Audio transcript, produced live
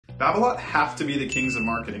Babolat have to be the kings of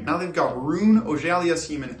marketing. Now they've got Rune,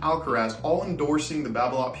 Auger-Aliassime, and Alcaraz all endorsing the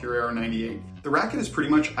Babolat Pure Aero 98. The racket is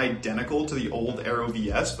pretty much identical to the old Aero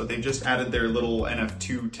VS, but they've just added their little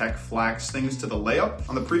NF2 Tech Flax things to the layup.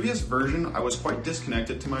 On the previous version, I was quite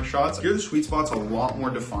disconnected to my shots. Here the sweet spot's a lot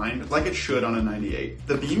more defined, like it should on a 98.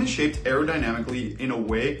 The beam is shaped aerodynamically in a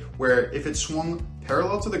way where if it's swung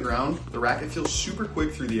parallel to the ground, the racket feels super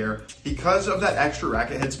quick through the air. Because of that extra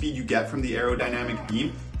racket head speed you get from the aerodynamic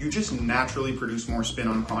beam, you just naturally produce more spin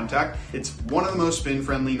on contact. It's one of the most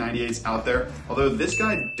spin-friendly 98s out there, although this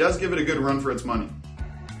guy does give it a good run for its money.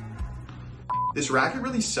 This racket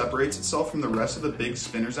really separates itself from the rest of the big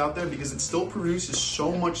spinners out there because it still produces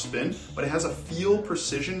so much spin, but it has a feel,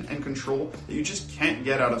 precision, and control that you just can't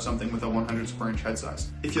get out of something with a 100 square inch head size.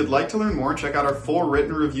 If you'd like to learn more, check out our full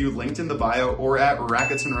written review linked in the bio or at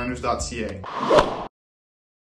racketsandrunners.ca.